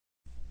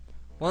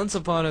Once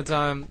upon a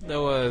time, there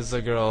was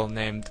a girl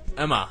named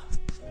Emma.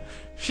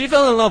 She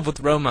fell in love with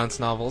romance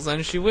novels,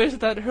 and she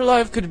wished that her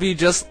life could be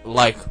just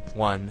like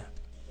one.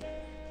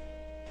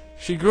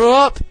 She grew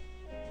up,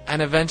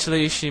 and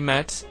eventually she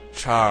met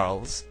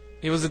Charles.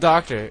 He was a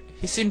doctor.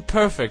 He seemed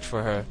perfect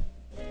for her.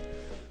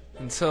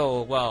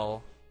 Until,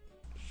 well,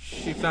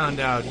 she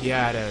found out he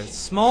had a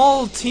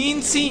small,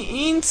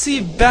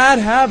 teensy bad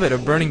habit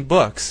of burning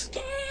books.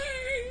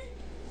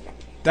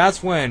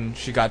 That's when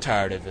she got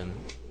tired of him.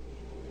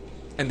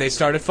 And they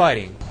started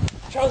fighting.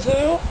 Charles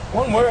who?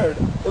 One word.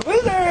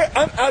 Loser!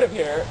 I'm out of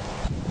here.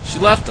 She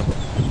left him.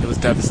 He was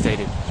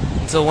devastated.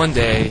 Until one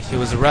day, he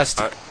was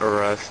arrested.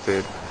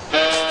 Arrested.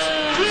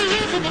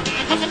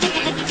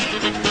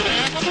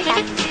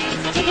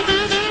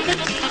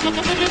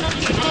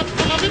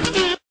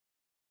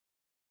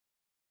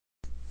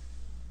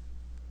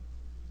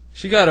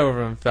 She got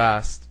over him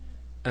fast.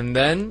 And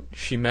then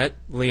she met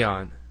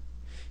Leon.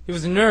 He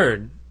was a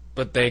nerd,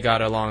 but they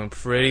got along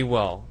pretty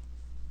well.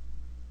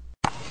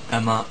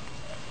 Emma,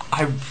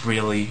 I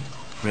really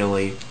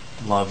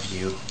love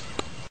you.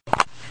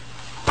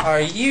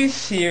 Are you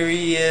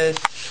serious?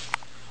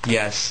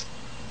 Yes,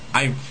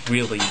 I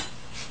really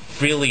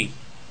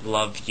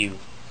love you.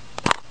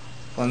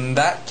 Well, in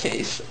that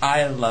case,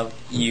 I love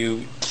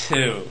you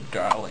too,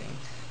 darling.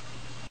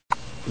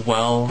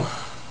 Well,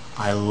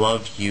 I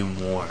love you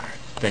more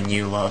than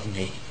you love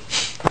me.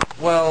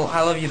 Well,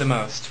 I love you the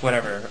most.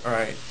 Whatever.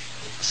 Alright.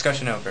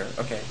 Discussion over.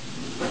 Okay.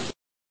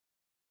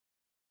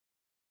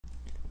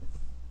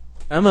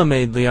 Emma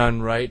made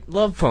Leon write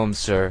love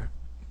poems to her,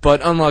 but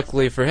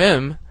unluckily for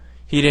him,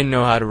 he didn't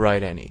know how to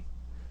write any.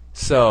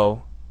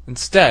 So,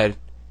 instead,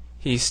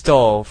 he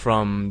stole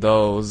from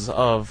those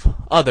of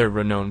other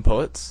renowned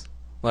poets,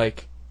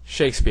 like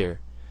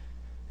Shakespeare,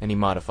 and he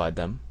modified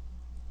them,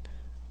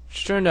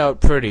 which turned out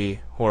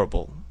pretty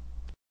horrible.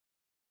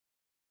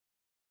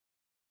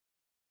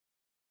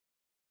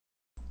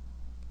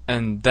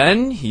 And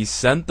then he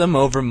sent them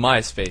over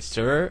MySpace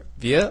to her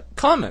via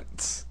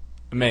comments.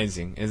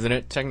 Amazing, isn't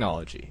it?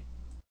 Technology.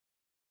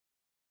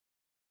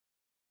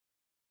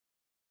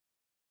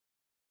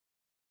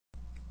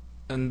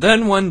 And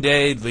then one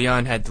day,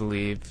 Leon had to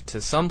leave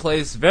to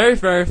someplace very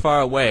far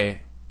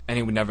away, and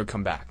he would never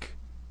come back.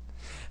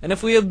 And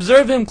if we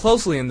observe him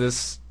closely in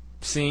this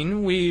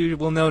scene, we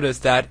will notice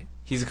that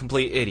he's a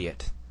complete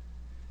idiot.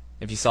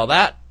 If you saw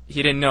that,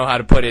 he didn't know how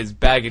to put his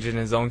baggage in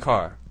his own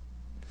car.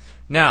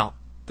 Now,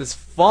 this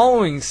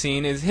following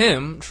scene is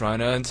him trying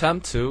to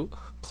attempt to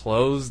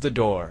close the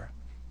door,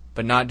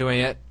 but not doing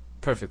it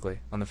perfectly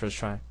on the first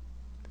try.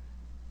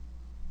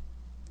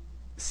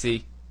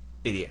 See?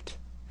 Idiot.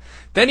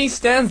 Then he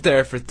stands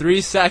there for 3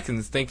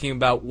 seconds thinking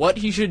about what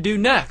he should do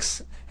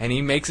next, and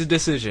he makes a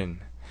decision.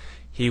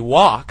 He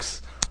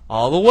walks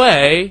all the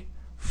way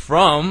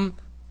from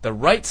the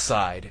right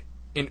side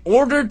in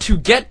order to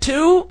get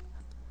to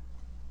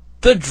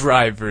the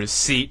driver's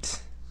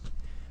seat.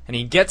 And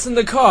he gets in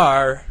the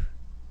car,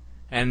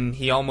 and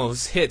he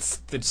almost hits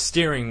the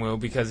steering wheel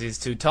because he's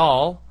too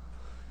tall.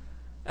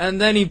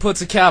 And then he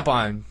puts a cap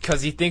on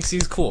because he thinks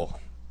he's cool.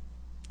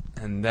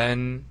 And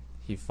then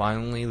he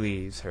finally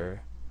leaves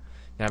her,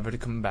 never to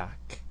come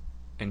back.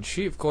 And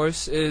she, of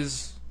course,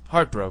 is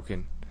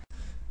heartbroken.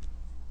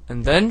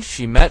 And then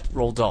she met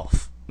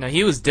Rodolphe. Now,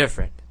 he was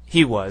different.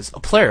 He was a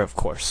player, of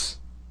course.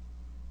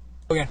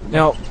 Okay.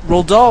 Now,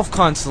 Rodolphe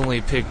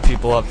constantly picked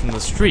people up from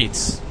the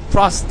streets,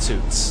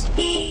 prostitutes.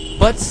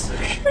 But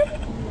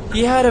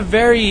he had a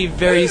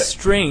very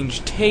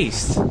strange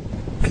taste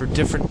for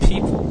different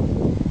people.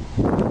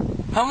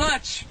 How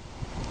much?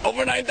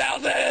 Over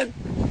 9,000!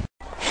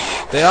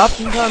 They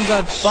oftentimes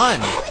had fun,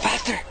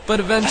 Faster!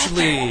 but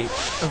eventually,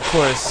 of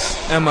course,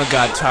 Emma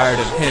got tired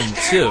of him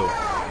too.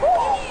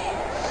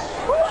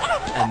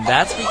 And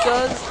that's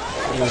because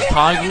he was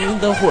hogging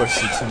the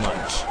horsey too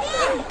much.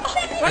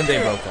 And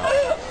they broke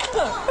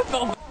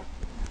up.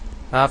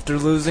 After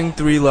losing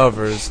 3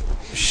 lovers,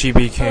 she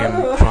became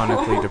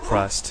chronically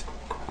depressed.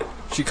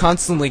 She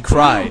constantly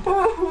cried.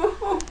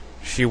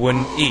 She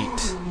wouldn't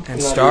eat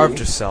and starved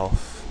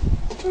herself.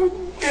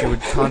 She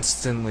would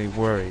constantly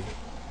worry.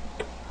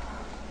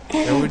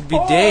 There would be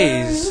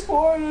days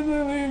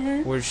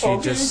where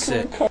she'd just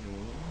sit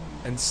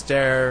and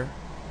stare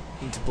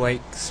into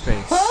blank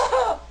space.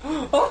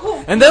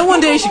 And then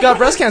one day she got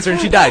breast cancer and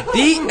she died.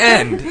 The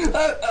end.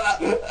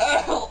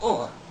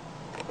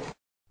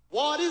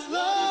 What is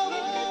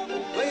love?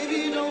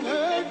 Baby, don't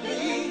hurt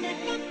me.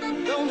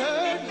 Don't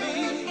hurt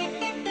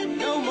me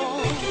no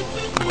more.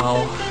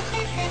 Well,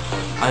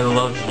 I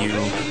love you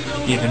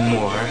even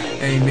more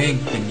Hey,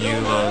 Ming. than you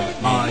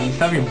love me. You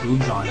have your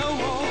boobs on.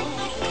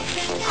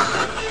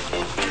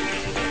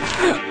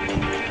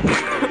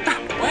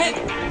 What?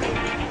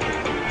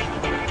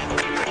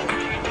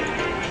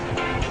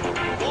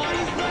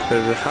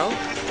 There's a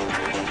house.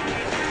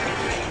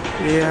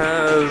 He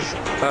has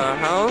a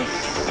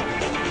house.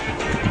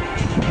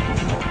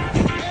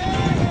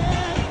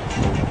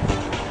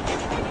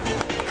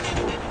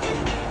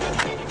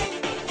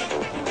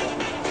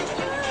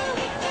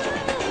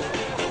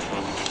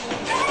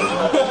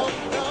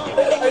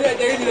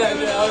 There you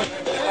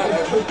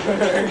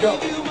go. Go.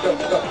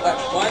 Alright,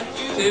 1,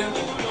 2.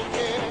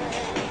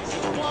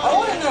 I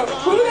want to know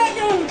who that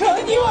girl was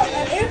telling you what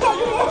that is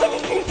talking about.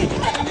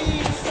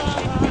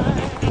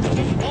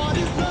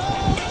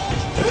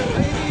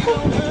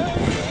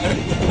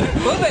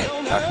 Move it.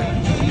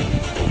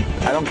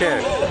 I don't care.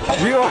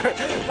 You are.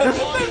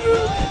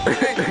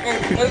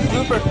 Let's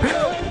blooper.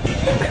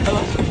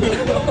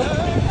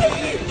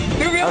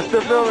 I'm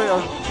still filming.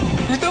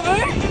 You still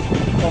there?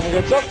 I'm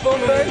gonna stop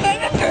filming.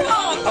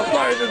 I'm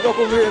sorry, this is not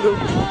comiendo.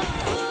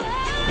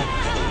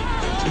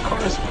 Two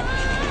cars.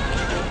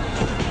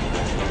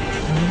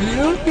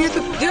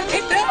 You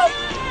take that up.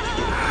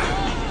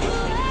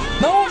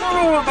 No,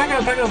 back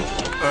up.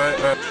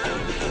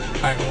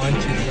 Alright, 1, 2,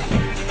 3.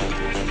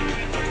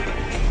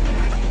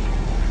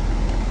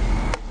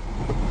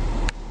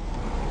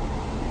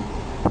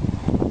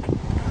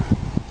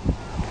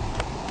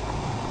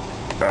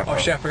 Oh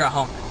shit, I forgot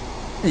honk.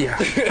 Yeah.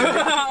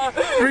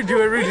 Redo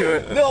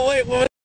it. No, wait, what?